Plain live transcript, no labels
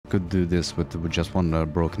could do this with just one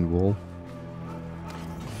broken wall.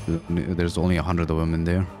 There's only 100 of them in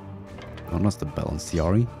there. Oh, that's the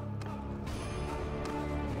Balenciari.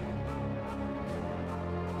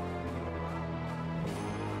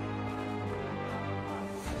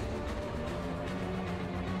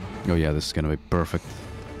 Oh yeah, this is gonna be perfect.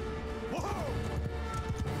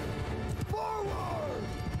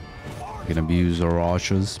 We can abuse our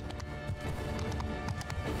archers.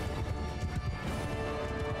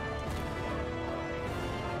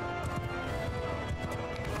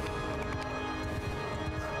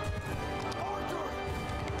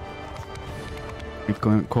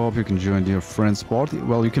 Co-op, you can join your friend's party.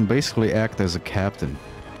 Well, you can basically act as a captain.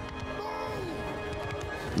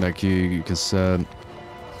 Like you can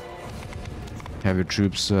have your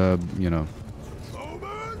troops, you know.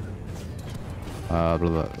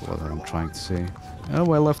 What I'm trying to say.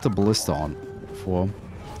 Oh, I left the ballista on before.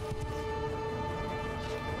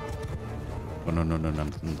 Oh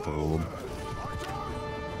no.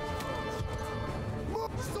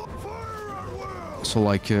 So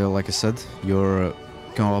like I said, your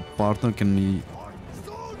co-op partner can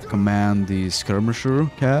command the skirmisher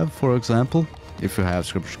cav, for example, if you have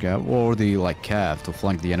skirmisher cav, or the like cav to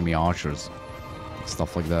flank the enemy archers,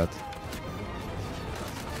 stuff like that.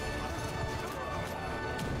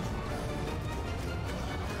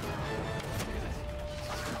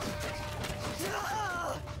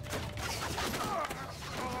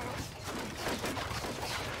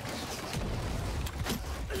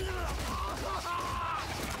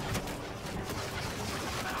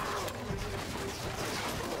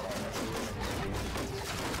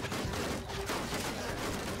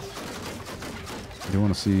 Do you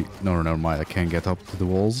want to see? No, never mind. I can't get up to the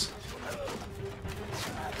walls.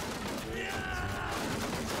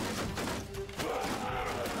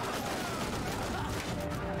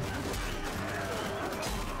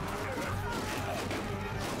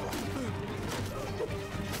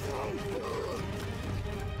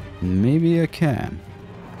 Maybe I can.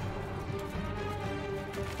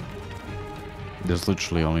 There's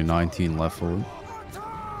literally only 19 left for it.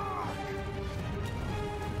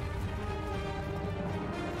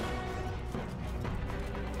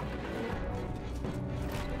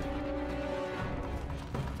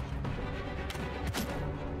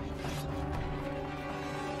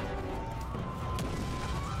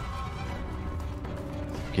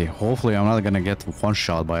 Okay, hopefully I'm not gonna get one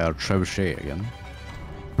shot by our trebuchet again.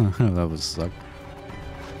 That would suck.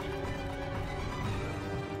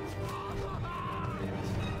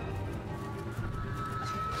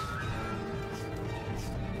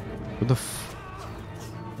 What the f...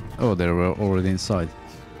 Oh, they were already inside.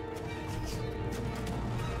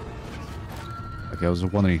 Okay, I was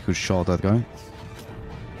wondering who shot that guy.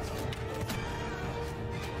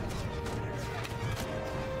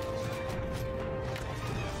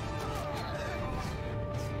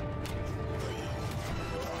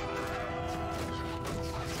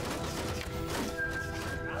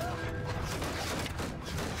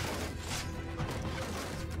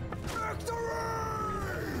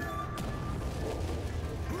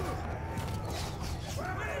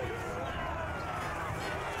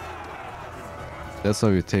 That's how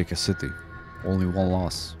you take a city. Only one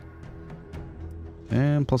loss.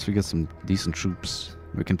 And plus we get some decent troops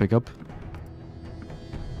we can pick up.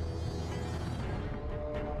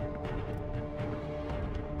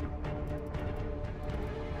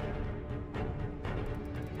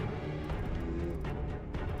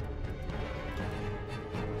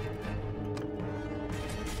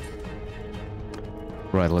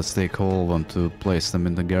 Right, let's take all of them to place them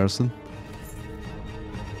in the garrison.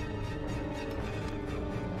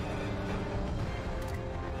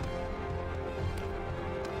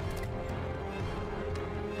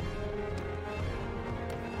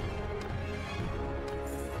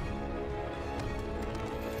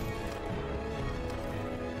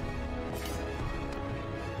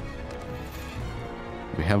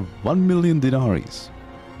 We have 1 million dinaries.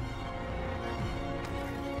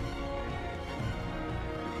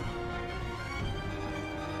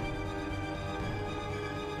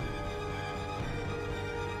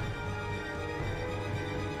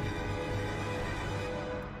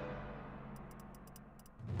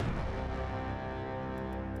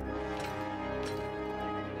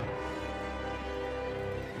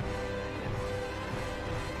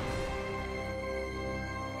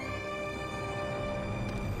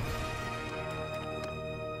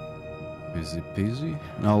 Easy peasy.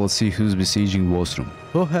 Now let's see who's besieging Wostrom.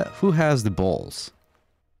 Who has the balls?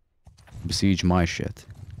 Besiege my shit.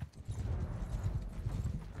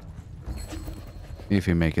 If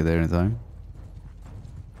you make it there in time.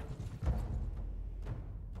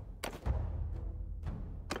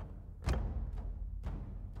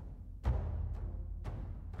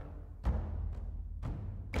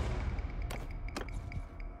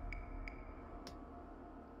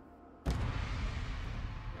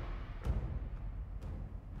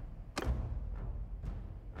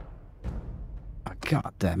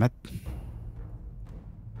 God damn it.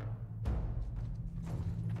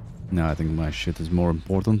 No, I think my shit is more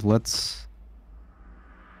important. Let's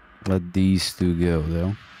let these two go,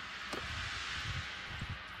 though.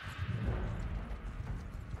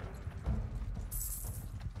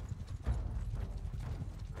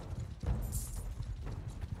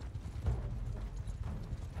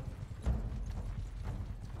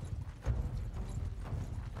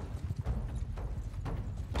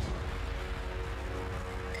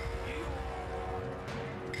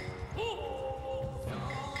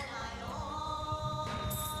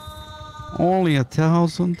 Only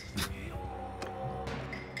 1,000?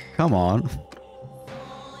 Come on.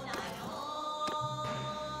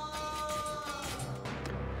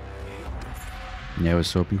 Yeah, I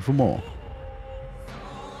was hoping for more.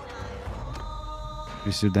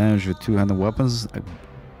 Increase your damage with two-handed weapons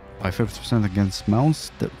by 50% against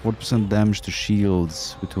mounts, 40% damage to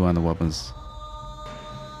shields with two-handed weapons.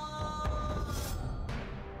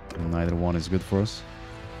 Neither one is good for us.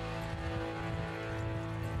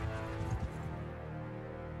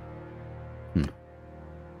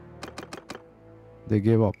 They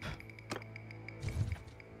gave up.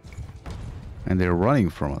 And they're running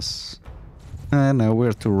from us. And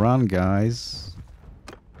nowhere to run, guys.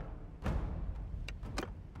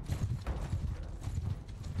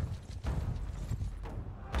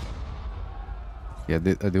 Yeah,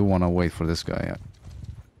 I do want to wait for this guy.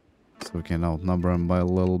 So we can outnumber him by a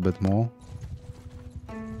little bit more.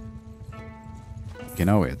 Okay,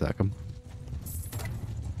 now we attack him.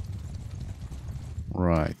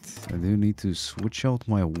 Right, I do need to switch out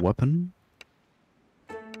my weapon.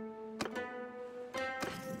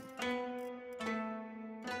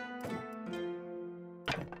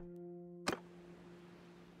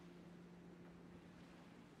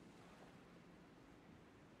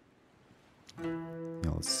 Yeah,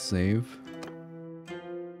 let's save.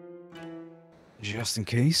 Just in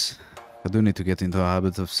case. I do need to get into a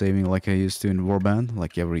habit of saving like I used to in Warband,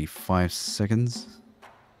 like every 5 seconds.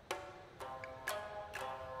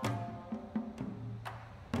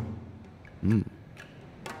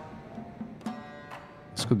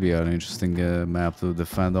 This could be an interesting map to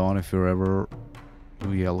defend on if you're ever...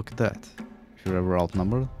 Oh yeah, look at that. If you're ever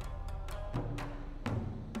outnumbered.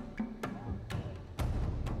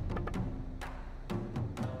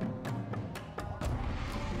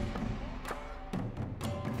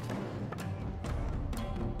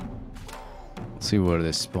 Let's see where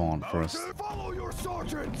they spawn first.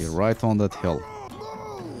 Okay, right on that hill.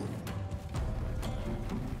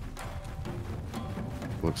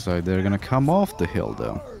 Looks like they're gonna come off the hill,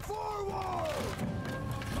 though.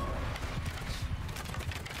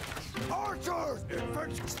 Archers!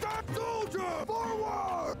 Stop, soldier!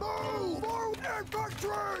 Forward! Move! Forward!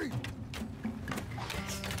 Infantry!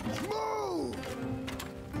 Move!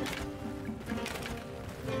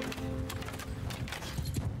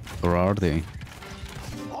 Or are they?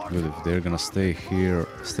 Good, if they're gonna stay here,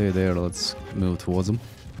 stay there, let's move towards them.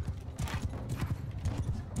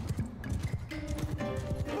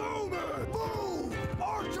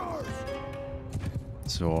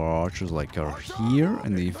 So our archers like are here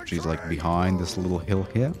and the infantry is like behind this little hill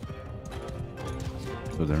here.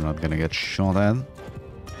 So they're not gonna get shot at.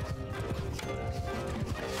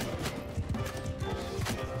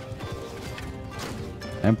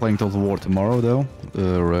 I'm playing Total War tomorrow though.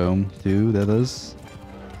 Rome 2, that is.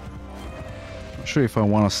 Not sure if I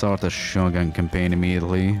want to start a Shogun campaign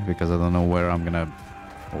immediately because I don't know where I'm gonna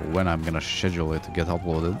or when I'm gonna schedule it to get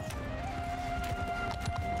uploaded.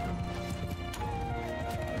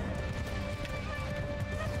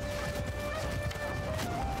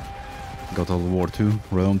 Got Total War 2,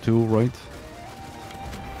 Rome 2, right?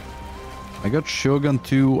 I got Shogun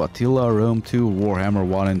 2, Attila, Rome 2, Warhammer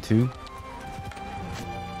 1 and 2.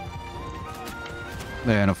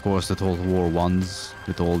 And of course the Total War 1s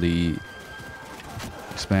with all the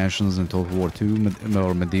expansions in Total War 2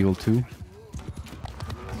 or Medieval 2.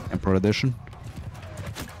 Emperor Edition.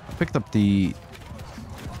 I picked up the...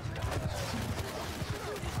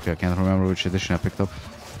 Okay, I can't remember which edition I picked up.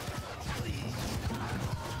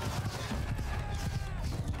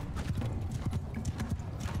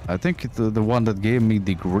 I think the one that gave me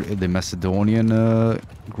the Macedonian,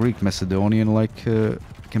 Greek Macedonian like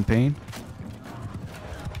campaign.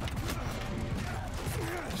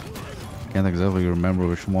 Can't exactly remember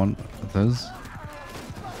which one it is.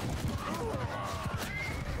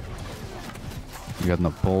 You got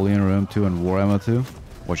Napoleon, Rome 2 and Warhammer 2.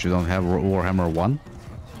 What, you don't have Warhammer 1?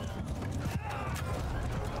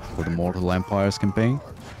 For the Mortal Empires campaign?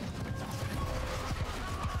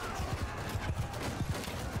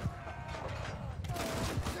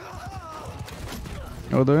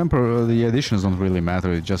 Oh, the additions don't really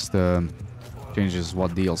matter. It just changes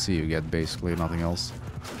what DLC you get, basically, nothing else.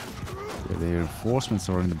 Yeah, the reinforcements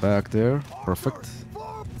are in the back there. Perfect.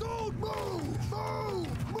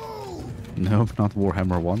 Nope, not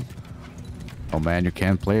Warhammer 1. Oh man, you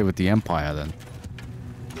can't play with the Empire then.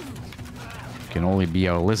 You can only be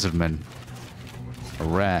a lizardman, a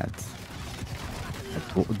rat, a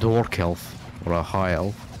dwarf elf, or a high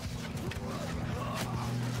elf.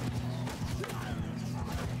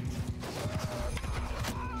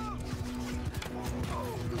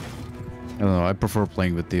 I don't know, I prefer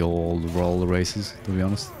playing with the old roll races, to be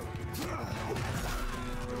honest.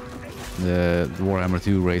 The Warhammer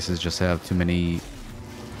 2 races just have too many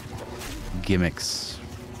gimmicks.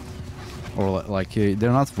 Or like, they're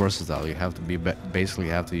not versatile, you have to be, basically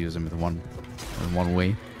have to use them in one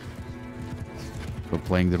way. For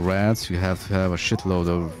playing the rats, you have to have a shitload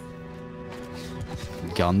of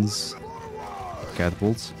guns,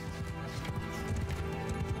 catapults.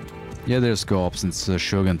 Yeah, there's co-op since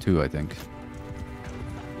Shogun 2, I think.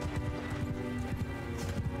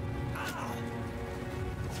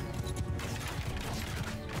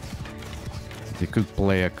 You could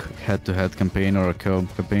play a head-to-head campaign or a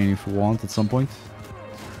co-op campaign if you want at some point.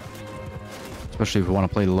 Especially if you want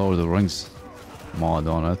to play the Lord of the Rings mod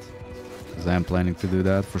on it. Because I'm planning to do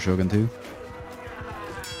that for Shogun 2.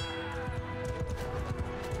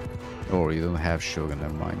 Or you don't have Shogun,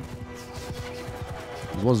 never mind.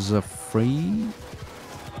 It was free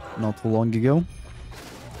not too long ago.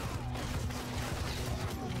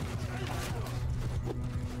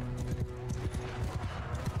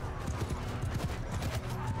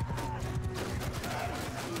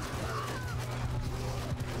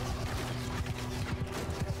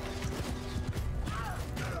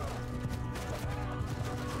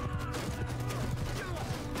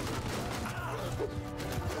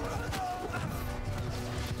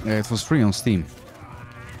 It was free on Steam.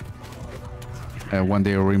 When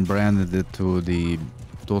they rebranded it to the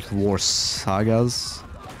Total War Sagas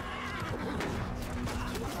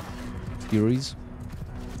series.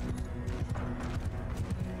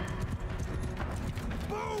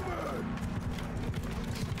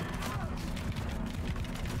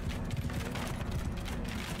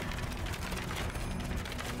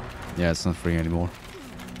 Yeah, it's not free anymore.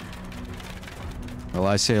 Well,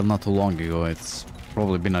 I say not too long ago. It's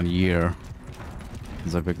probably been a year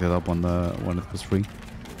since I picked it up on when it was free.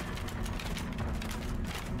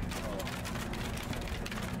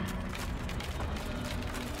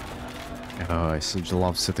 I just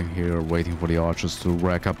love sitting here waiting for the archers to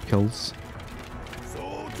rack up kills.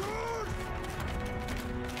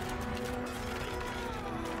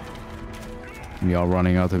 We are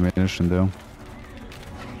running out of ammunition though.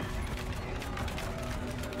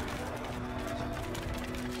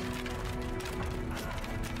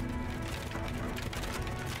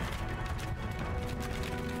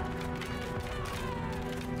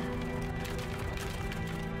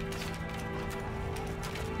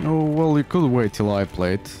 Oh, well, you could wait till I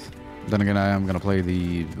play it. Then again, I am gonna play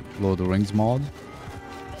the Lord of the Rings mod.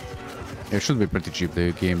 It should be pretty cheap.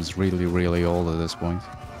 The game is really, really old at this point.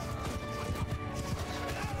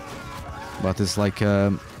 But it's like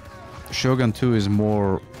Shogun 2 is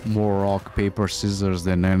more rock, paper, scissors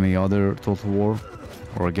than any other Total War.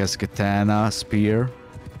 Or I guess katana, spear,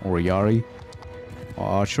 or yari, or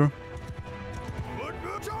archer.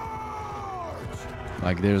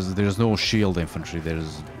 Like there's no shield infantry.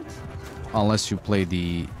 There's, unless you play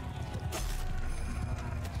the,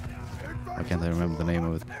 I can't remember the name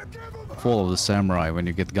of it. Fall of the Samurai, when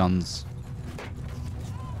you get guns.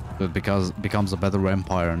 It becomes a better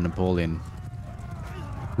empire in Napoleon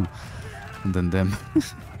than them,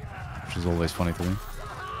 which is always funny to me.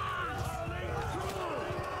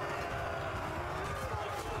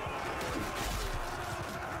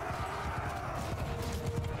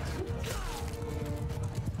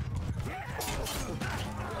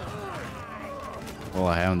 Well,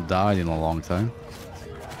 I haven't died in a long time.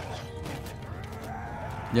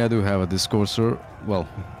 Yeah, I do have a Discord, sir. Well,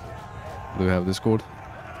 I do have Discord.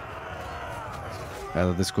 I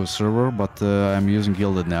have a Discord server, but I'm using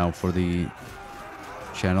Guilded now for the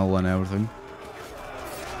channel and everything.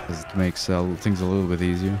 Because it makes things a little bit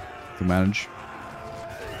easier to manage.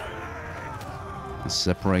 And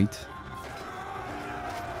separate.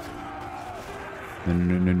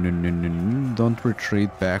 No, don't retreat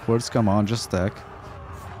backwards. Come on, just stack.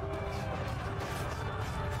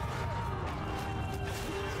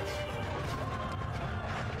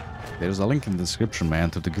 There's a link in the description, man,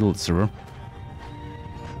 to the guild server.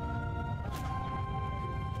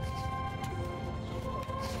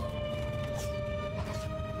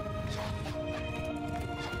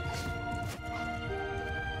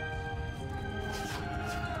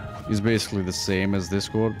 is basically the same as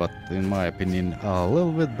Discord, but in my opinion, a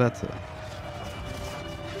little bit better.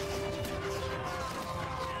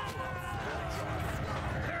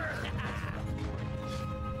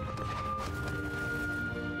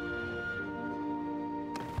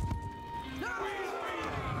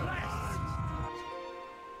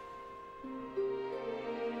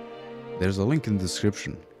 There's a link in the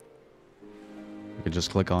description. You can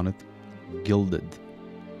just click on it. Gilded.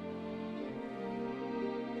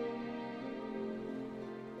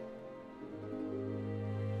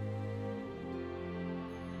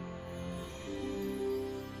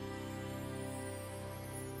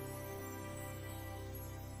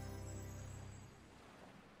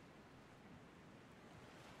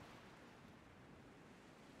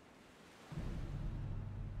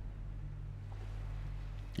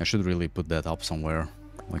 I should really put that up somewhere.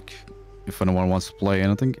 Like, if anyone wants to play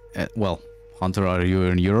anything. Well, Hunter, are you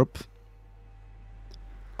in Europe?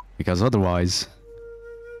 Because otherwise,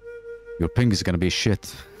 your ping is gonna be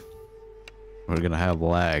shit. We're gonna have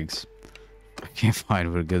lags. Okay,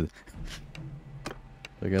 fine, we're good.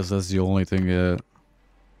 I guess that's the only thing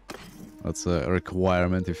that's a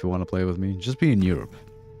requirement if you want to play with me. Just be in Europe.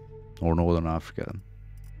 Or Northern Africa.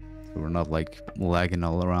 So we're not like lagging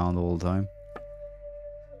all around all the time.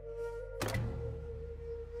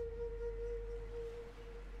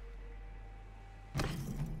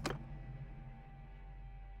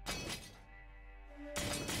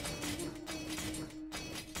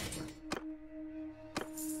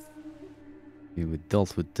 Okay, we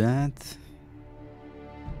dealt with that.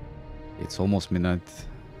 It's almost midnight.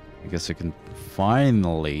 I guess I can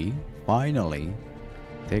finally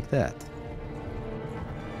take that.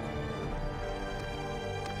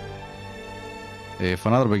 If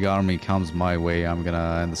another big army comes my way, I'm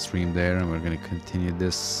gonna end the stream there and we're gonna continue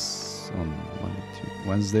this on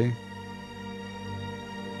Wednesday.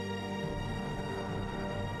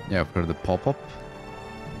 Yeah, for the pop-up.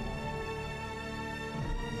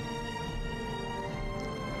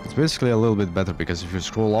 It's basically a little bit better because if you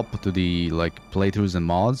scroll up to the like playthroughs and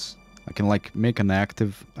mods, I can like make an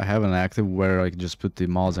active. I have an active where I can just put the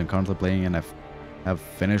mods I'm currently playing, and have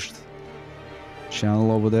finished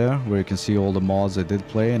channel over there where you can see all the mods I did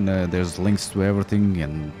play, and there's links to everything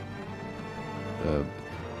and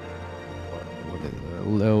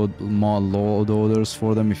mod load orders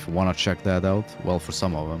for them if you want to check that out. Well, for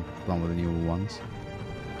some of them, some of the new ones.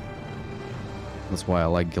 That's why I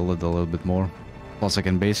like Gilded a little bit more. Plus, I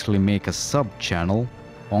can basically make a sub-channel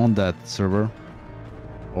on that server,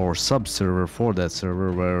 or sub-server for that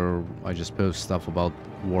server, where I just post stuff about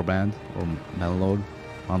Warband or Bannerlord,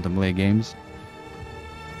 Contemplate games.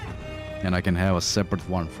 And I can have a separate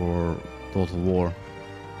one for Total War.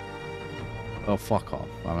 Oh, fuck off.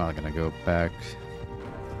 I'm not gonna go back.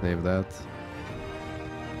 Save that.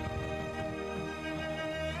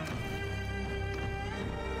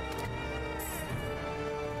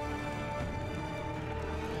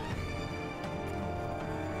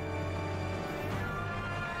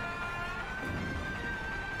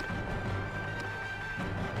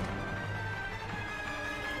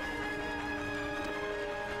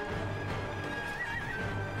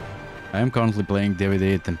 I am currently playing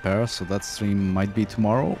DVD Tempera, so that stream might be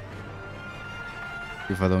tomorrow.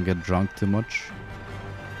 If I don't get drunk too much.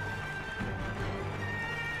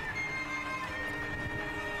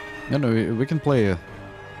 No, we can play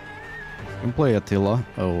Attila.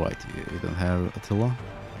 Oh, right, you don't have Attila.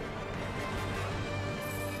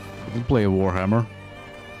 We can play a Warhammer.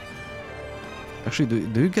 Actually,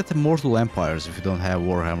 do you get Immortal Empires if you don't have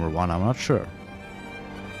Warhammer 1? I'm not sure.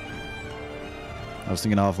 I was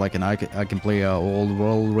thinking of like I can play a old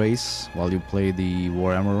world race while you play the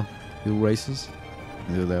Warhammer field races.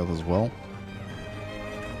 You do that as well.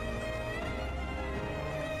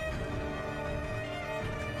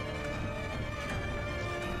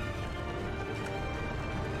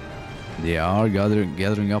 They are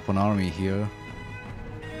gathering up an army here.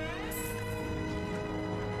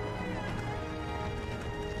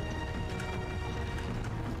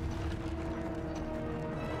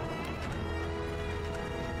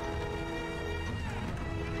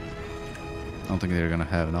 I don't think they're gonna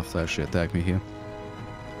have enough to actually attack me here.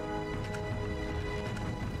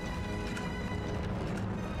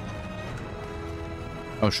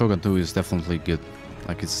 Oh, Shogun 2 is definitely good.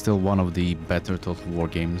 Like, it's still one of the better Total War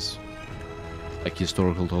games. Like,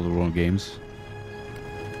 historical Total War games.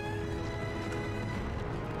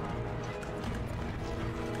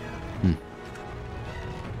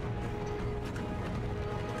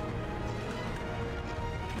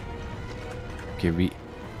 Okay,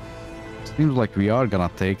 seems like we are gonna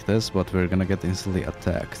take this, but we're gonna get instantly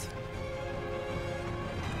attacked.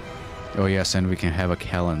 Oh yes, and we can have a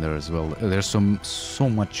calendar as well. There's so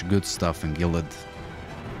much good stuff in Guilded.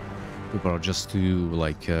 People are just too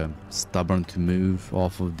like stubborn to move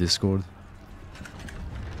off of Discord.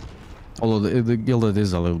 Although the Guilded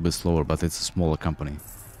is a little bit slower, but it's a smaller company.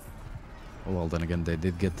 Well, then again, they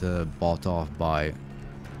did get bought off by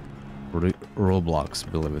Roblox,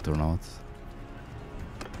 believe it or not.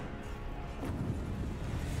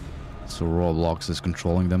 So Roblox is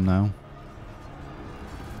controlling them now.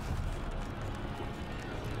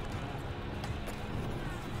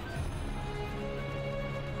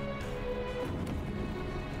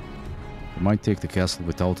 They might take the castle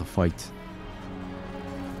without a fight.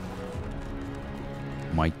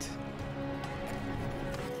 Might.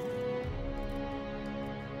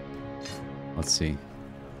 Let's see.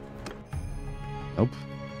 Nope.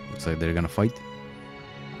 Looks like they're gonna fight.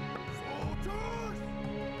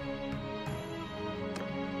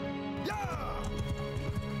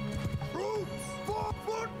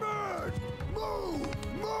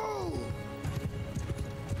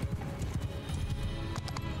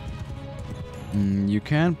 You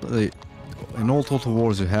can play in all Total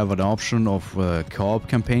Wars. You have an option of co-op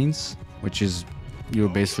campaigns, which is you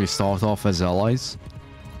basically start off as allies,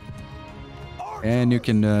 and you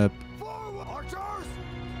can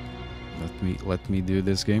let me do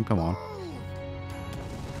this game. Come on.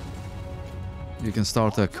 You can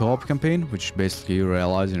start a co-op campaign, which basically you're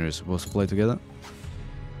allies and you're supposed to play together.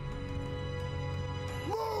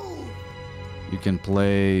 You can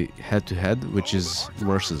play head-to-head, which is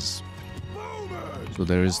versus. So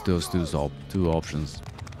there is those two options.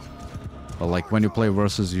 But like when you play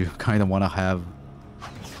versus, you kind of want to have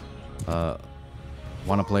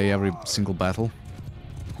want to play every single battle.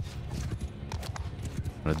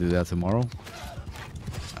 Gonna do that tomorrow.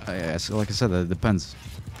 So like I said, it depends.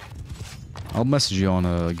 I'll message you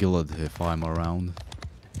on Guilded if I'm around.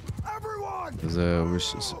 Because a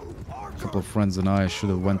couple of friends and I should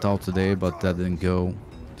have went out today, but that didn't go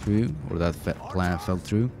through, or that plan fell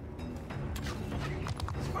through.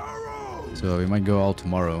 So we might go out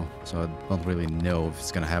tomorrow, so I don't really know if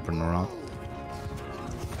it's gonna happen or not.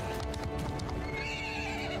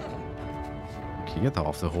 Okay, get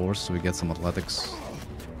off the horse so we get some athletics.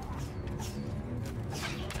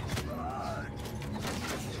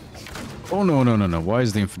 Oh no, no, no, no, why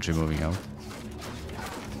is the infantry moving out?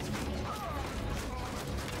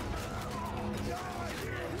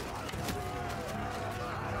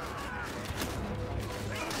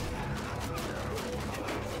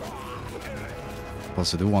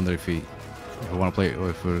 Plus, I do wonder if we want to play, or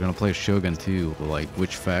if we're gonna play Shogun 2, like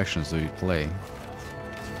which factions do we play?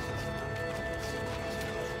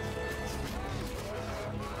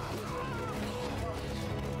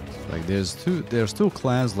 Like there's two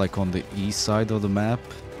clans like on the east side of the map.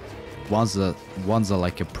 One's a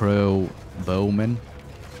like a pro bowman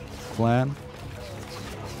clan.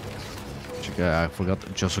 I forgot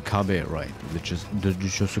Josukabe, right? The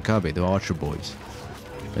Josukabe, the archer boys.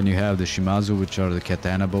 Then you have the Shimazu, which are the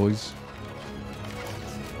katana boys.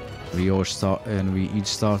 We each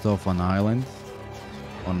start off on an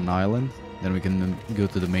island. Then we can go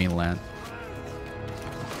to the mainland.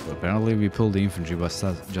 So apparently we pulled the infantry by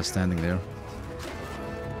just standing there.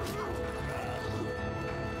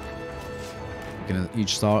 We can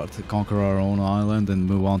each start to conquer our own island and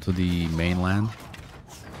move on to the mainland.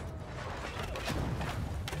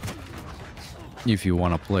 If you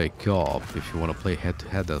want to play co-op, if you want to play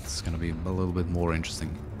head-to-head, that's going to be a little bit more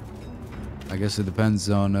interesting. I guess it depends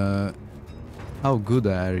on how good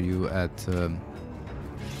are you at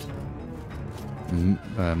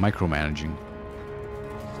micromanaging.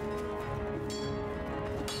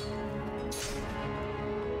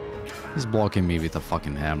 He's blocking me with a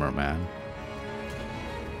fucking hammer, man.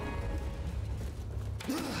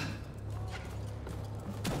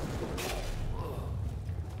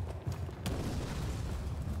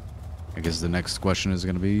 I guess the next question is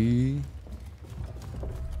gonna be...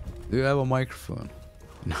 Do you have a microphone?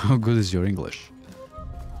 And how good is your English?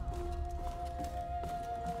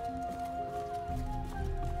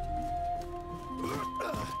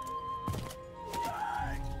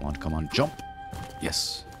 Come on, jump!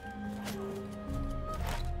 Yes.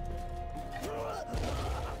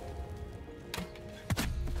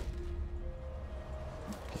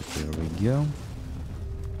 There we go.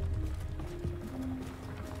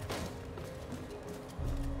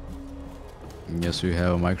 Yes, we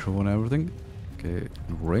have a microphone and everything. Okay,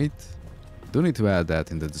 great. Do need to add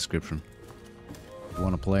that in the description. If you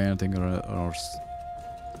want to play anything or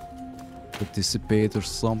participate or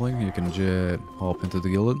something, you can just hop into the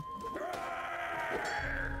guild.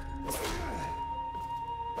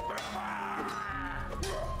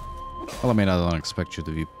 Well, I mean, I don't expect you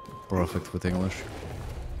to be perfect with English.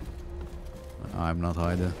 I'm not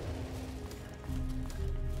either.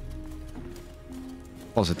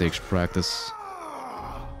 Plus, it takes practice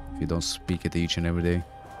if you don't speak it each and every day.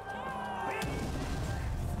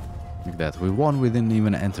 Like that. We won, we didn't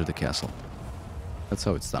even enter the castle. That's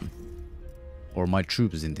how it's done. Or my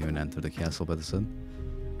troops didn't even enter the castle, better said.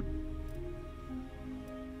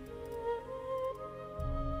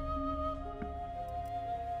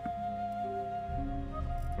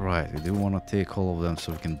 Right, we do want to take all of them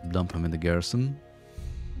so we can dump them in the garrison.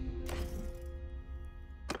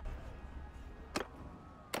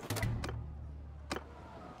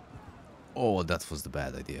 Oh, that was the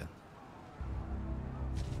bad idea.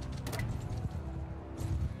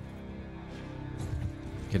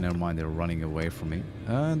 Okay, never mind, they're running away from me.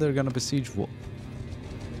 And they're gonna besiege what?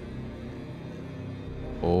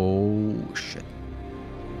 Oh, shit.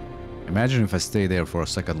 Imagine if I stay there for a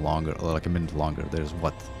second longer, or like a minute longer. There's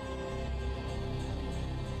what?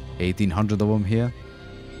 1,800 of them here?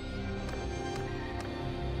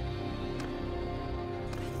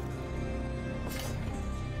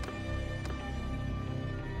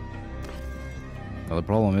 Now the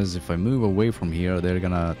problem is if I move away from here, they're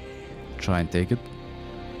gonna try and take it.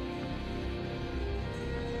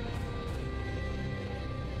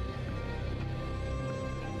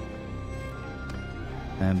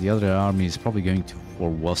 And the other army is probably going to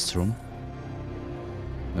for Westrum.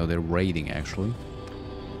 No, they're raiding actually.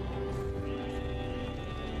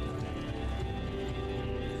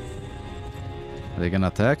 Are they gonna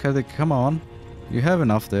attack? Are they? Come on. You have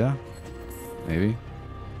enough there. Maybe.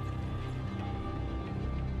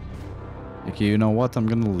 Okay, you know what? I'm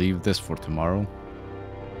gonna leave this for tomorrow.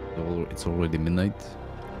 It's already midnight.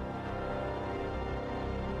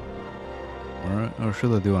 Alright, or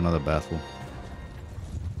should I do another battle?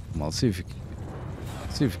 Well, see if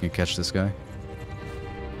you can catch this guy.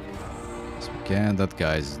 Yes, we can. That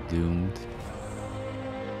guy's doomed.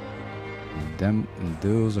 Them and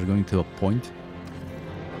those are going to a point.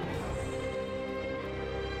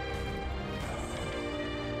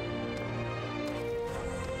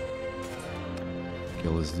 Okay,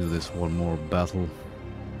 let's do this one more battle.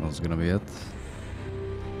 That's gonna be it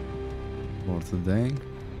for today.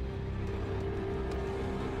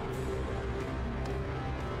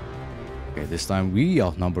 Okay, this time we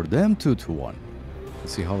outnumber them 2-1.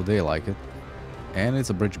 Let's see how they like it. And it's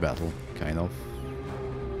a bridge battle, kind of.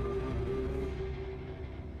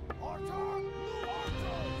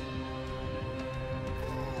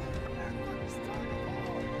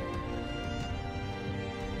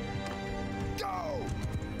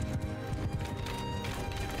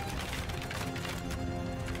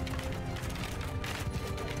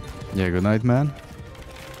 Yeah, good night, man.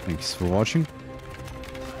 Thanks for watching.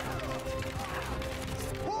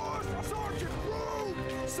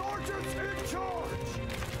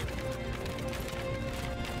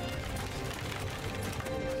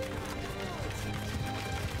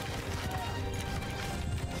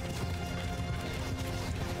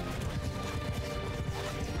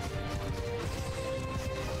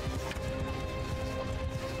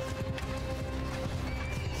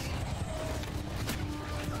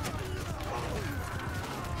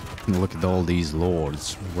 Look at all these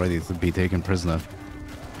lords ready to be taken prisoner.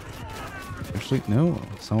 Actually, no.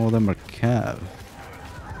 Some of them are Cav.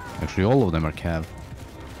 Actually, all of them are Cav.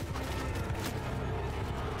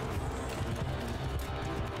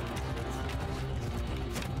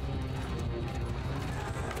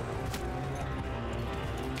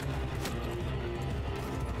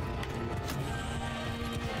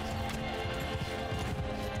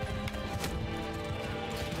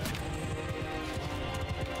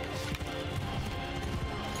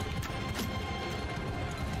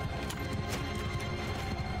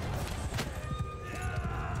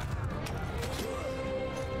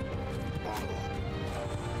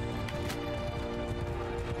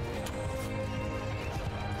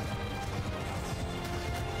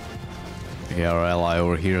 Okay, our ally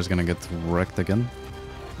over here is gonna get wrecked again.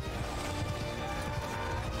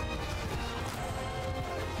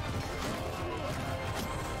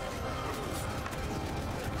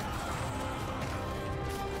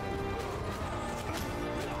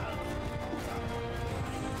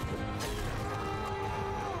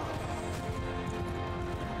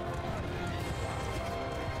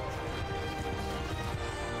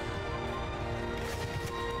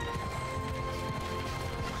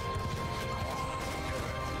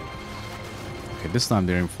 This time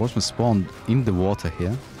the reinforcements spawned in the water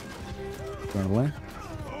here. Apparently.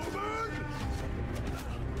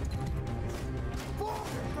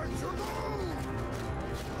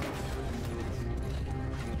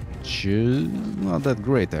 which is not that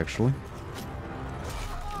great actually.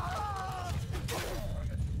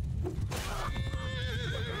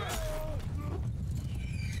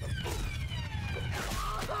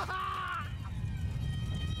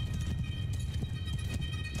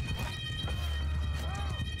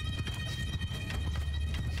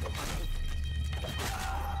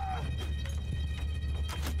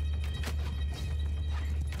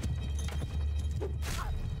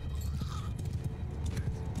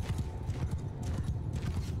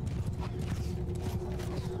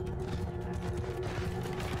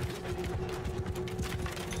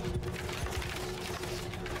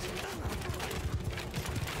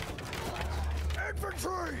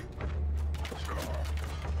 Infantry!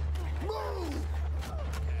 Move!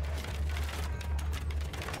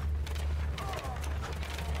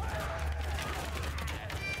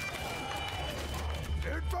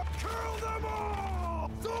 Kill them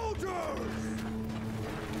all! Soldiers!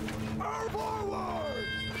 Our forward!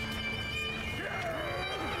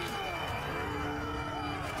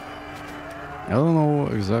 I don't know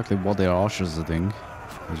exactly what their archers are doing.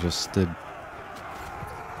 They just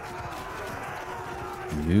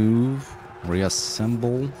move,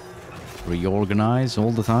 reassemble, reorganize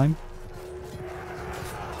all the time.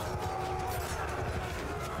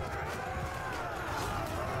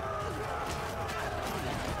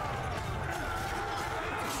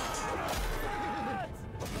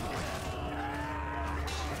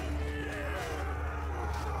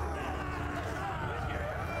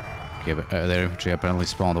 Okay, but their infantry apparently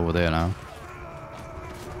spawned over there now.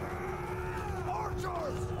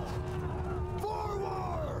 Archers!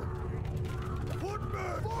 Forward!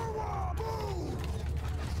 Footmen! Forward! Move!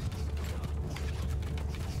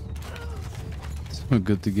 So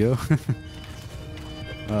good to go.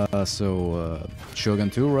 Shogun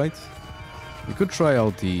 2, right? You could try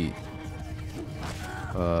out the...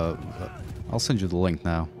 I'll send you the link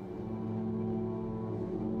now.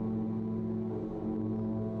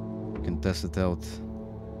 You can test it out.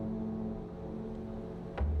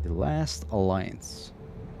 The Last Alliance.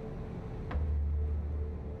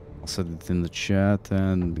 I'll set it in the chat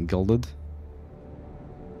and Gilded.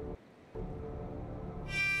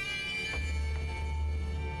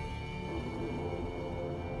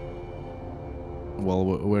 Well,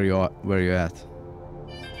 where you at?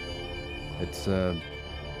 It's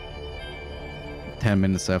 10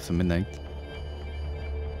 minutes after midnight.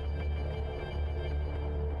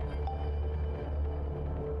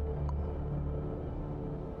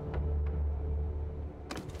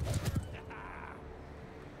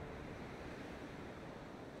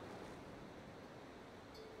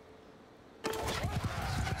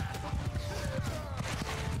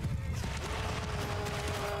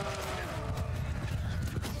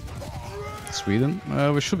 Sweden?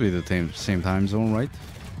 We should be the same time zone, right?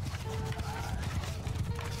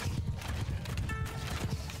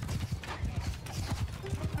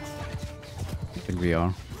 I think we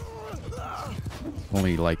are.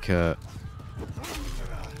 Only like, I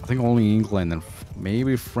think only England and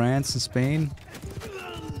maybe France and Spain.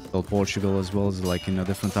 Well, Portugal as well is like in a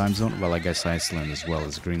different time zone. Well, I guess Iceland as well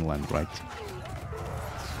as Greenland, right?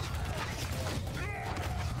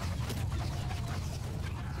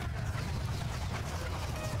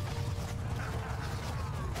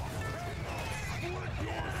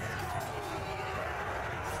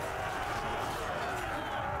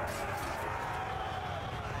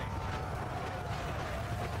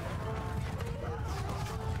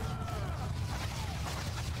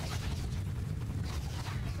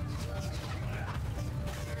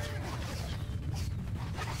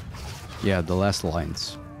 Yeah, the last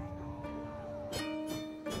alliance.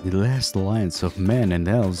 The last alliance of men and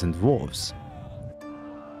elves and dwarves.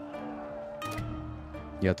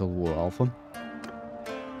 Yeah, Total War Alpha.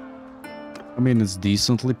 I mean, it's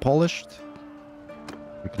decently polished.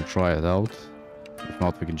 We can try it out. If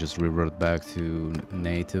not, we can just revert back to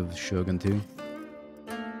native Shogun 2.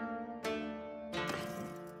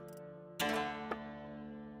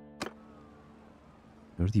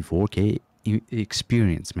 $34K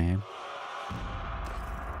experience, man.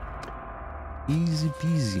 Easy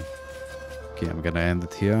peasy. Okay, I'm gonna end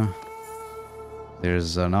it here.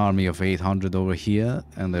 There's an army of 800 over here,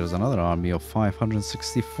 and there's another army of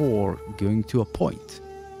 564 going to a point.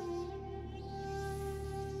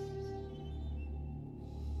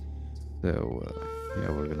 So,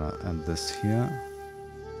 yeah, we're gonna end this here.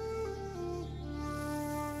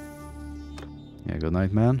 Yeah, good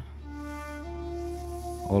night, man.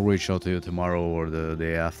 I'll reach out to you tomorrow or the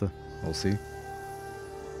day after. We'll see.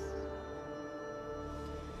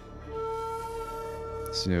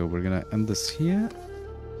 So we're gonna end this here.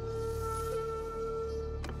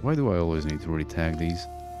 Why do I always need to retag these?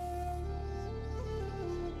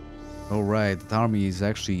 Alright, the army is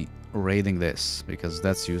actually raiding this, because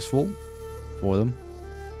that's useful for them.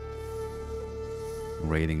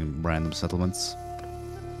 Raiding random settlements.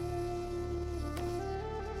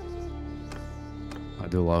 I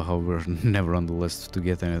do love how we're never on the list to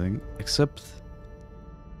get anything, except...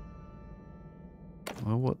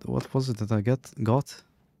 Well, what was it that I got?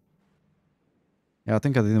 Yeah, I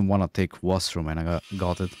think I didn't want to take Wastrom and I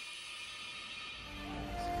got it.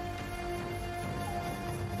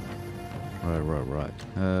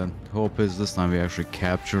 Right. Hope is this time we actually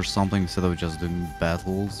capture something instead of just doing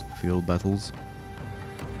battles, field battles.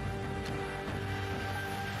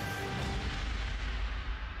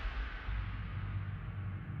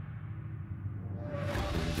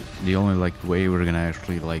 The only like way we're gonna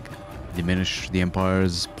actually like diminish the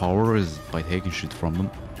Empire's power is by taking shit from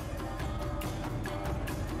them.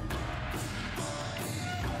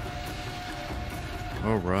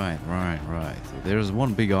 Oh, right. There's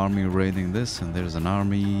one big army raiding this, and there's an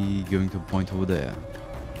army going to a point over there.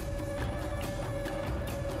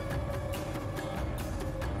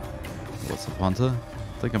 What's up, Hunter?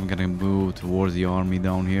 I think I'm gonna move towards the army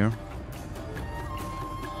down here.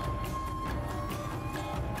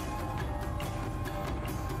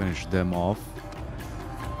 Finish them off.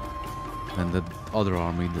 And the other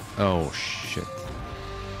army... Oh, shit.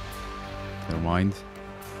 Never mind.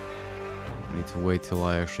 I need to wait till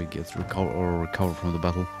I actually get recover from the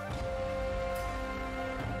battle.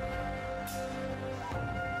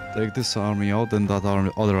 Take this army out, and that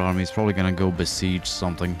other army is probably gonna go besiege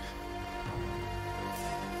something.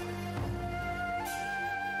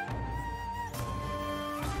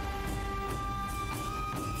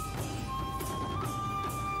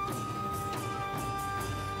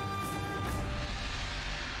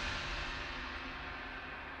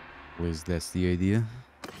 Was that's the idea?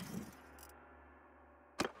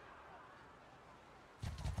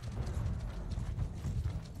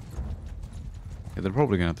 Yeah, they're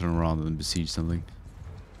probably gonna turn around and besiege something.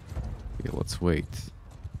 Yeah, let's wait.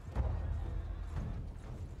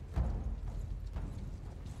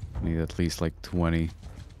 Need at least like 20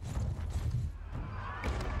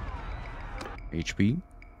 HP.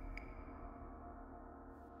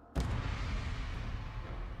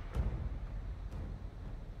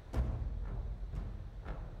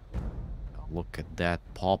 Look at that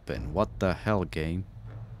poppin'. What the hell, game?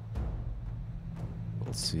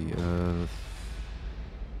 Let's see,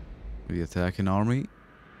 the attacking army.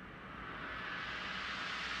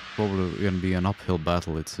 Probably gonna be an uphill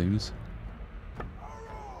battle, it seems.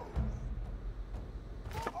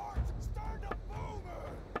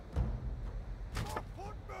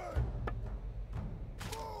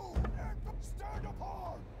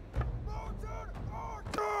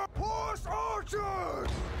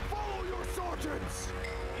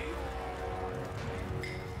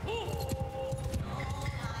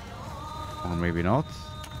 Or maybe not.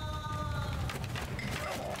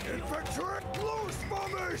 Infantry, loose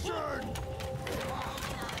formation!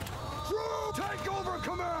 True, take over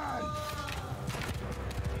command!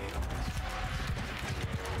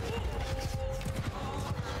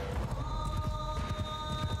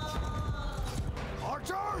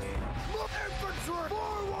 Archers, move infantry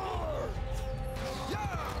forward!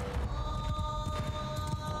 Yeah!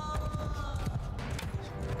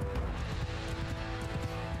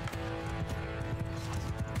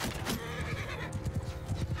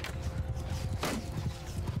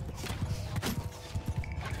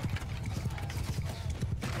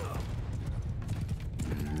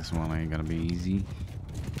 This one ain't gonna be easy.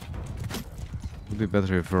 Would be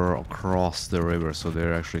better if we're across the river so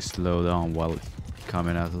they're actually slow down while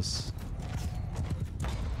coming at us.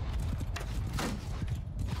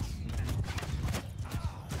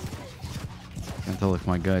 Can't tell if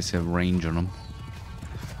my guys have range on them.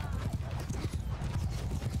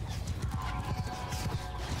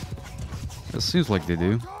 It seems like they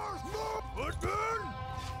do.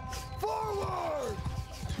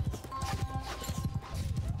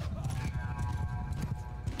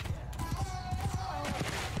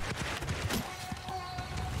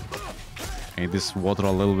 Ain't this water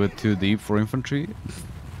a little bit too deep for infantry?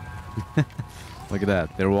 Look at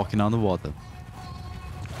that, they're walking on the water.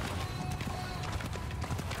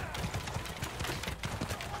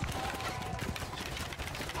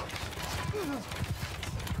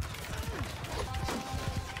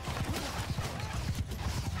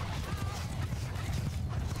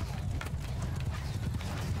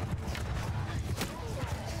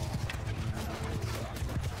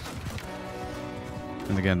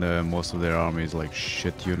 And again, most of their army is like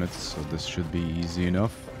shit units, so this should be easy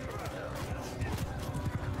enough.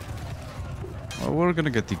 we're gonna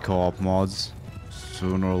get the co-op mods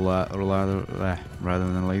sooner or rather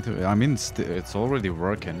than later. I mean, it's already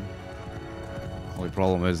working. Only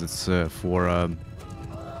problem is it's for I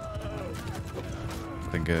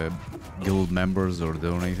think guild members or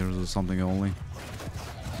donators or something only.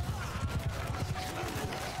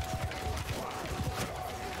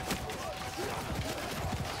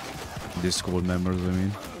 Discord members, I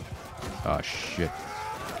mean. Ah, shit.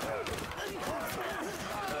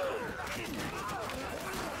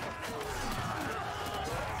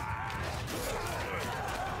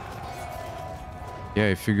 Yeah,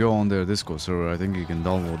 if you go on their Discord server, I think you can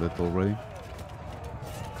download it already.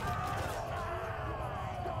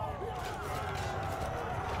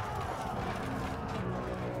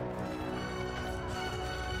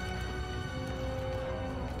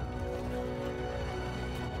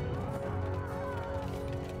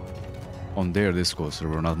 On their Discord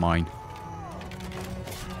server, not mine.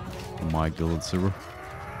 My guild server.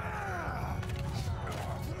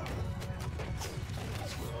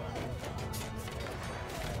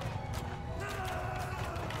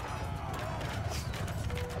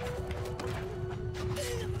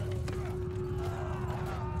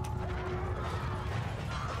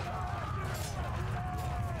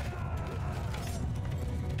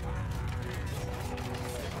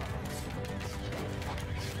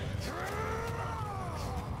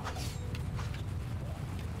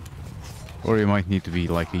 Or you might need to be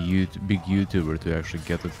like a big YouTuber to actually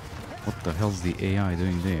get it. What the hell's the AI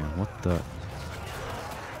doing there? What the...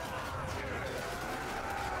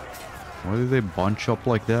 Why did they bunch up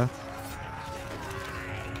like that?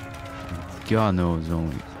 God knows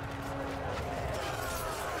only.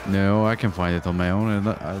 No, I can find it on my own, and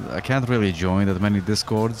I can't really join that many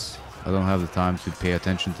Discords. I don't have the time to pay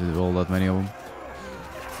attention to all that many of them.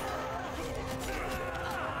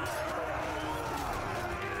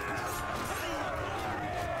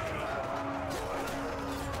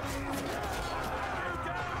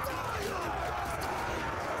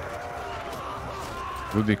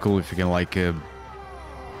 It would be cool if you can like,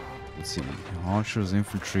 let's see, archers,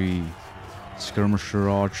 infantry, skirmisher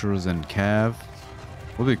archers, and cav.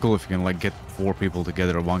 It would be cool if you can like get 4 people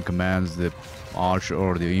together. One commands the archer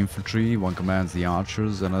or the infantry, one commands the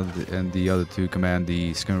archers, and the other 2 command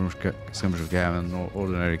the skirmisher cav and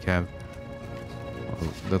ordinary cav.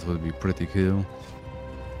 Well, that would be pretty cool.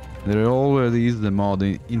 There already is the mod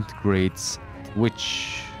integrates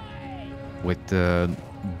Twitch with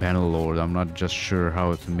Bannerlord. I'm not just sure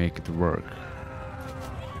how to make it work,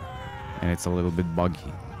 and it's a little bit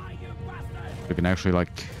buggy. You can actually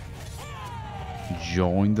like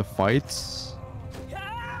join the fights.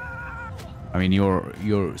 I mean, your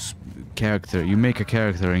character, you make a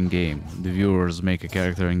character in game. The viewers make a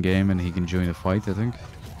character in game, and he can join the fight. I think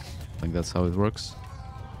that's how it works.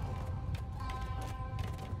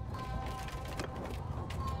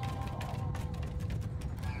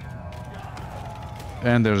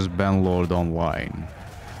 And there's Bannerlord Online.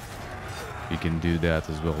 You can do that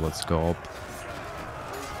as well. Let's go up.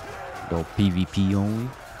 Go PvP only.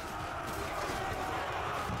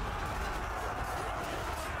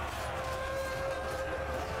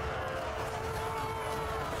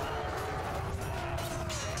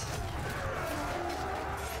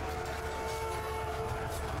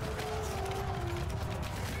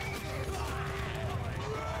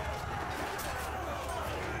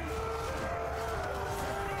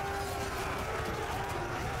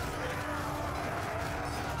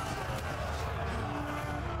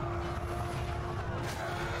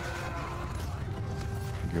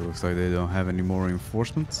 Looks like they don't have any more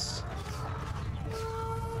reinforcements.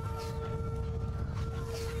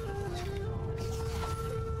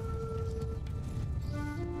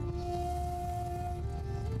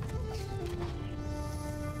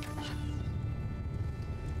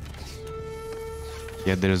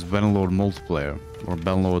 Yeah, there's Bannerlord multiplayer or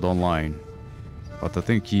Bannerlord Online, but I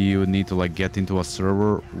think you would need to like get into a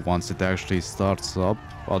server once it actually starts up.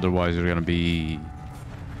 Otherwise, you're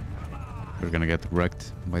gonna get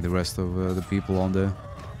wrecked by the rest of the people on there.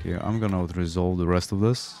 Okay, I'm gonna resolve the rest of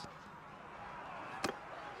this.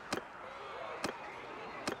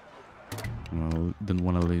 No, don't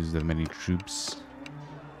want to lose that many troops.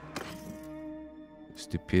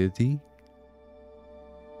 Stupidity.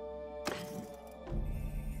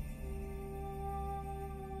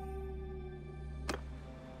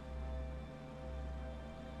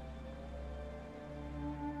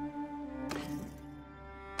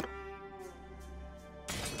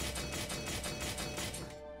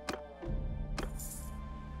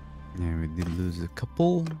 Yeah, we did lose a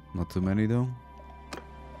couple. Not too many though.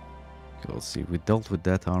 Okay, let's see. We dealt with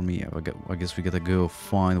that army. I guess we gotta go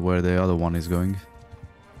find where the other one is going.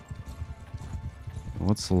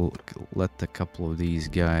 Let's let a couple of these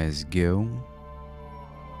guys go.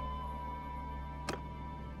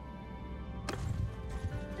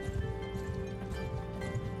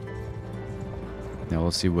 Now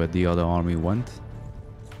let's see where the other army went.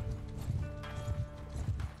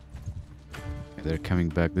 They're coming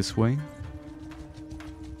back this way.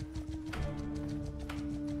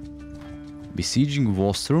 Besieging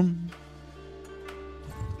Vostrum.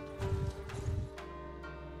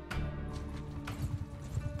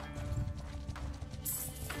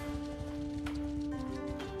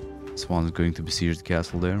 This one's going to besiege the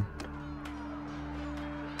castle there.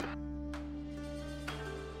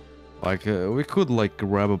 Like, we could like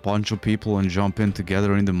grab a bunch of people and jump in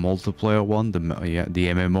together in the multiplayer one, the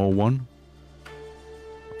MMO one.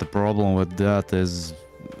 The problem with that is,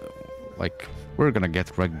 like, we're gonna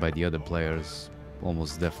get wrecked by the other players,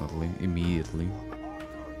 almost definitely, immediately.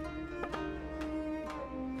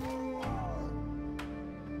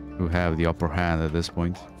 Who have the upper hand at this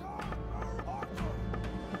point.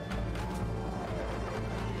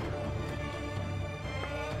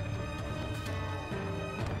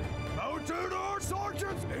 Mounted our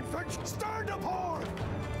sergeants! Infection, stand apart!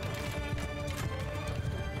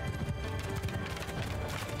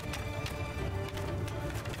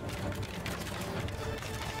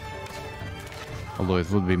 Although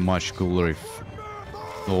it would be much cooler if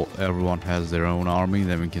everyone has their own army,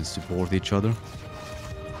 then we can support each other.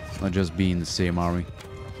 Not just be in the same army.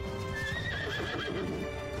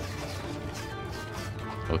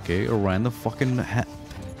 Okay, a random fucking a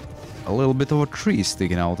little bit of a tree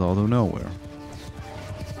sticking out of nowhere.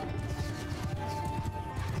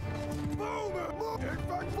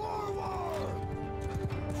 Infect forward!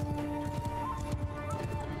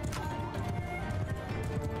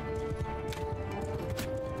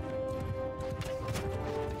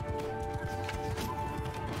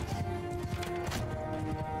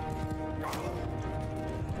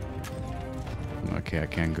 Okay, I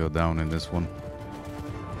can't go down in this one.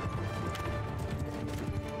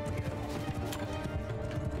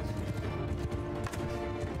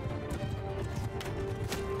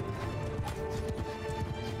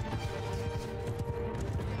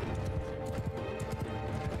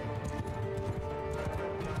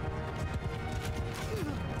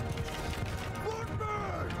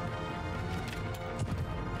 Footman!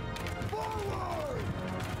 Forward!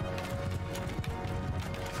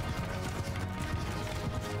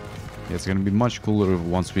 It's gonna be much cooler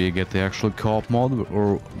once we get the actual co-op mod,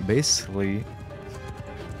 or basically,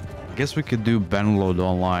 I guess we could do Bannerlord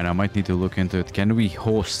online. I might need to look into it. Can we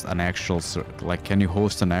host an actual, can you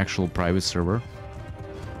host an actual private server?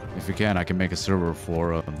 If you can, I can make a server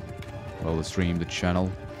for, well, the stream, the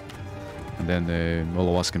channel, and then all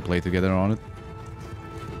of us can play together on it.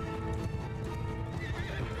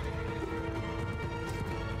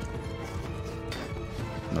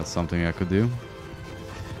 That's something I could do.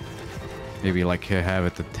 Maybe like have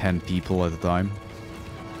it at 10 people at a time.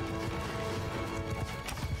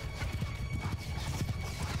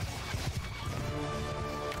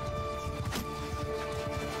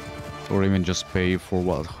 Or even just pay for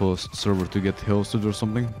what host server to get hosted or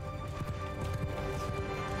something.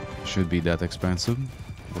 Should be that expensive.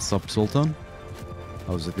 What's up, Sultan?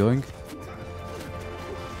 How's it going?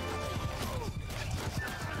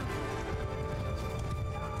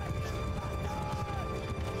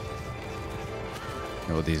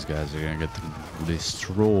 Oh, these guys are gonna get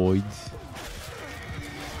destroyed.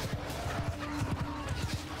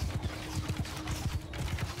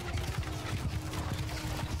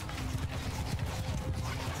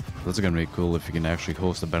 That's gonna be cool if you can actually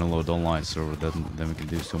host a Bannerlord online server. Then we can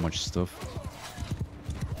do so much stuff.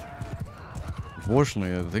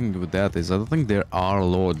 Unfortunately, the thing with that is I don't think there are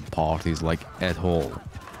Lord parties like at all.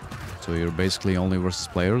 So you're basically only versus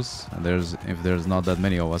players, and if there's not that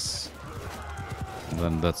many of us,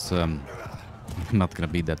 then that's not gonna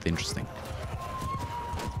be that interesting.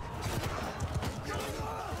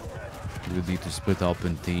 We need to split up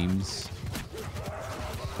in teams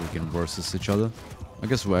so we can versus each other. I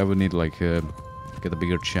guess I would need like get a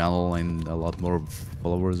bigger channel and a lot more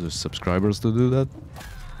followers or subscribers to do that.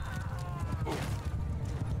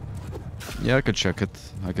 Yeah, I could check it.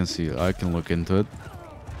 I can look into it.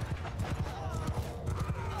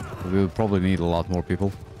 We will probably need a lot more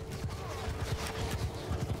people.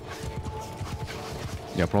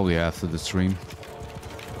 Yeah, probably after the stream.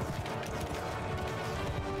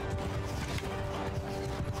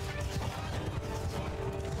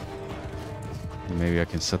 Maybe I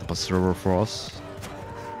can set up a server for us.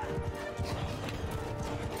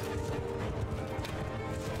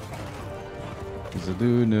 Because I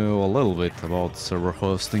do know a little bit about server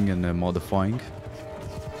hosting and modifying.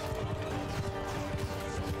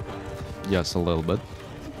 Yes, a little bit.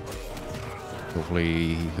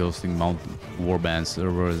 Hopefully, hosting Mount Warband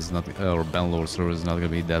server is not, or Bannerlord server is not gonna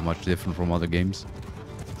be that much different from other games.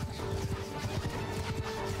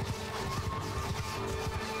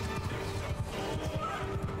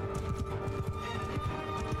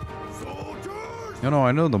 You know,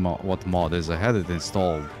 I know the what mod is. I had it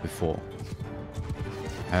installed before.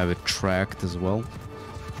 I have it tracked as well.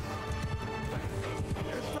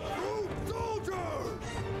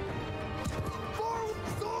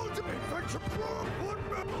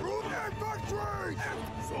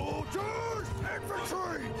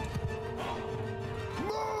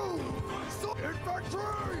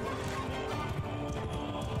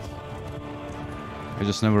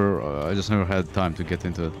 I just never had time to get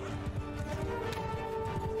into it.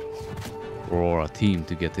 Or a team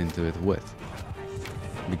to get into it with.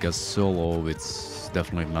 Because solo, it's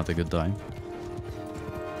definitely not a good time.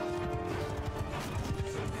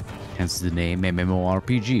 Hence the name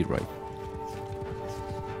MMORPG, right?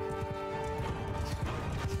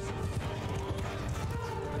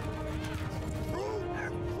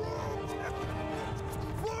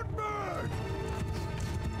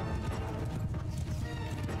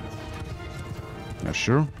 Yeah,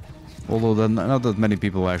 sure. Although then not that many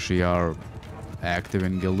people actually are active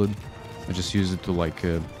in Guilded. I just use it to like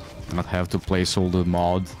not have to place all the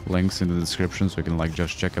mod links in the description, so you can like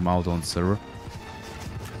just check them out on the server.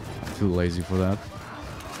 I'm too lazy for that.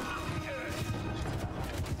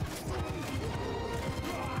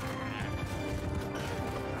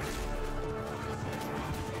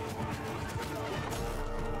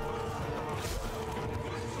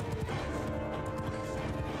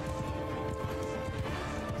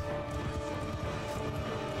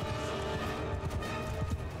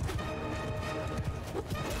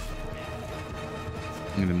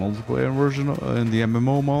 In the multiplayer version, in the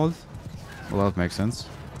MMO mod, well, that makes sense.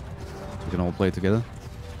 We can all play together.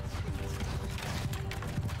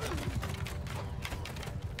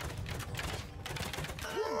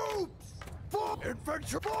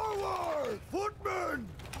 Infantry forward! Footmen!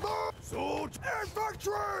 Soldier!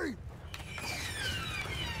 Infantry!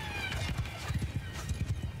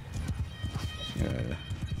 Yeah,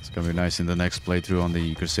 it's gonna be nice in the next playthrough on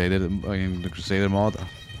the Crusader mod.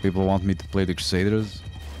 People want me to play the Crusaders.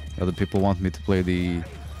 Other people want me to play the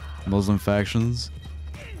Muslim factions.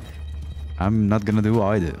 I'm not gonna do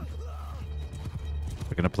either.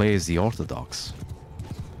 We're gonna play as the Orthodox.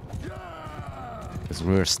 Because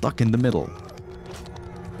we're stuck in the middle.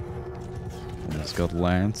 Almost got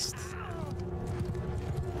lanced.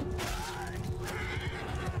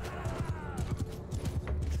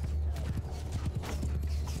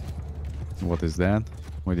 What is that?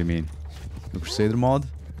 What do you mean? The Crusader mod?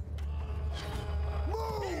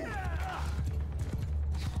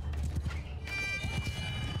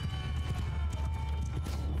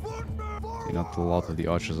 Not a lot of the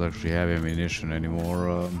archers actually have ammunition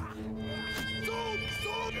anymore.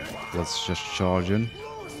 Let's just charge in.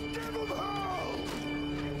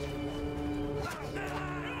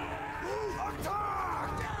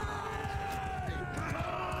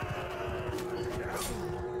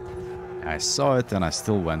 I saw it and I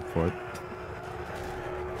still went for it.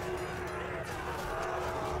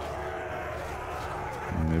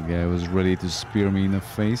 And the guy was ready to spear me in the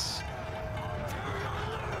face.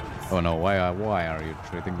 Oh no, why are you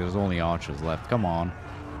treating? There's only archers left. Come on.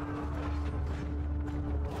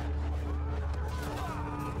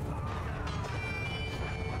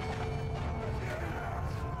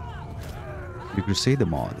 The Crusader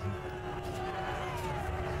mod.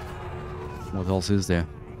 What else is there?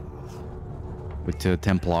 With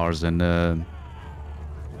Templars and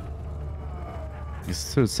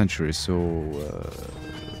it's 3rd century, so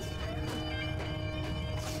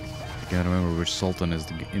I can't remember which Sultan is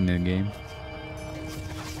in the game.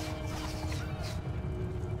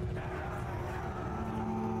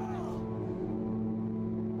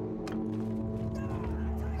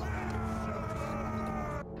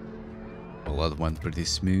 Well, that went pretty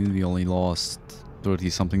smooth. We only lost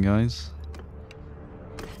 30-something guys.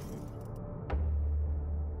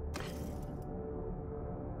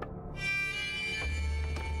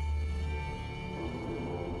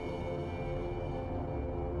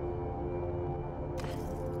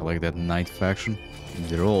 I like that Knight faction.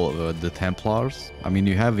 They're all the Templars. I mean,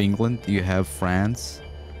 you have England, you have France,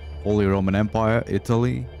 Holy Roman Empire,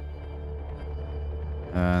 Italy,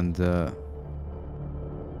 and I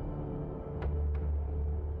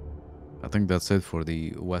think that's it for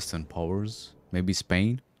the Western powers. Maybe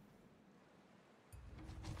Spain.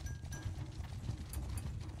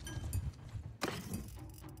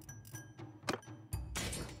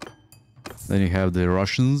 Then you have the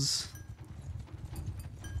Russians.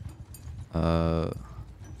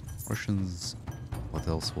 Russians. What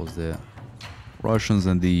else was there? Russians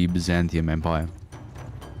and the Byzantium Empire.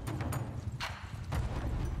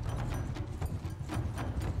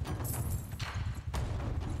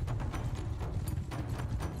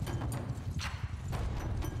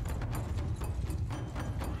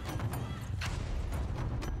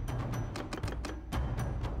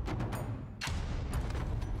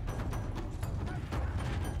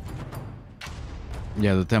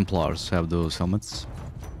 Yeah, the Templars have those helmets.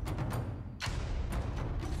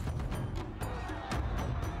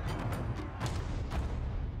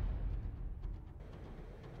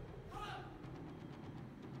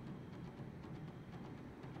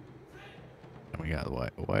 Oh my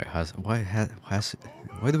god,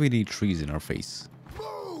 why do we need trees in our face?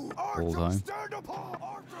 Move! All the Archers, time. stand upon!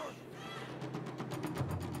 Archers!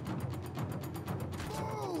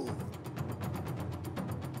 Move!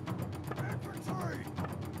 Infantry!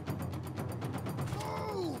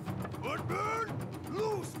 Move! Footmen!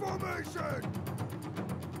 Loose formation!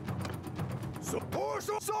 Support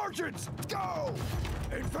sergeants! Go!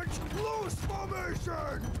 Infantry! Loose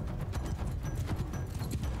formation!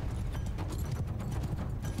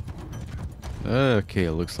 Okay,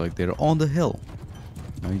 looks like they're on the hill.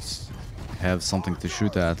 Nice. Have something to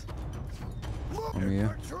shoot at. Look, From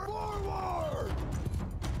here. infantry! Forward!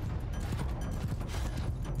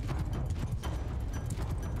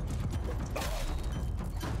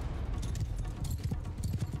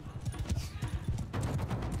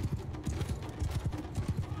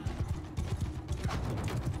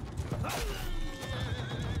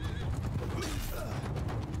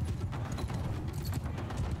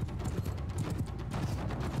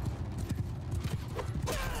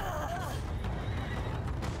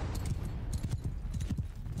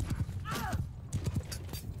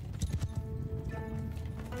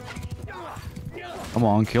 Come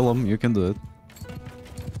on, kill him. You can do it.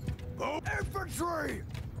 Oh, infantry!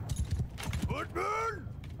 Footmen!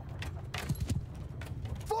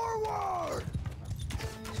 Forward!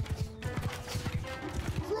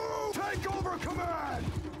 Crew, take over command!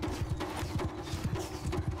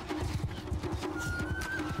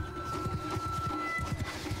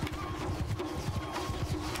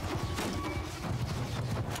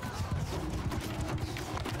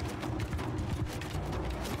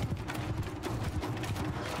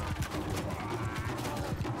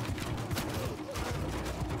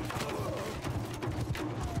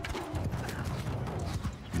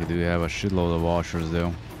 We do have a shitload of washers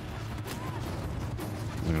though.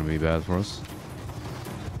 They're gonna be bad for us.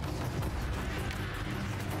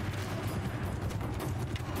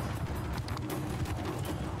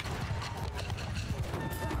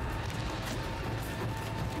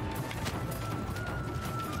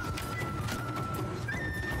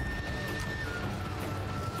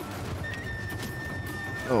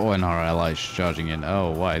 Oh, and our allies charging in.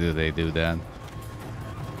 Oh, why do they do that?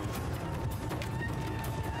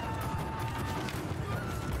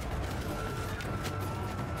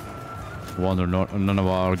 Wonder none of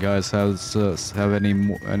our guys have any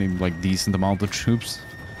like decent amount of troops.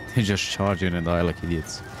 They just charge in and die like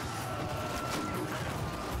idiots.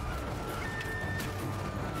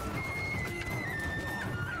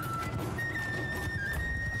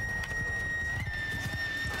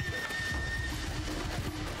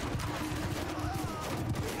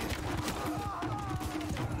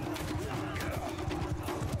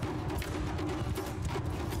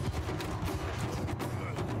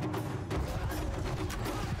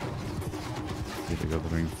 We got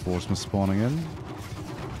the reinforcements spawning in.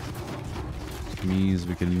 Which means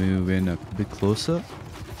we can move in a bit closer.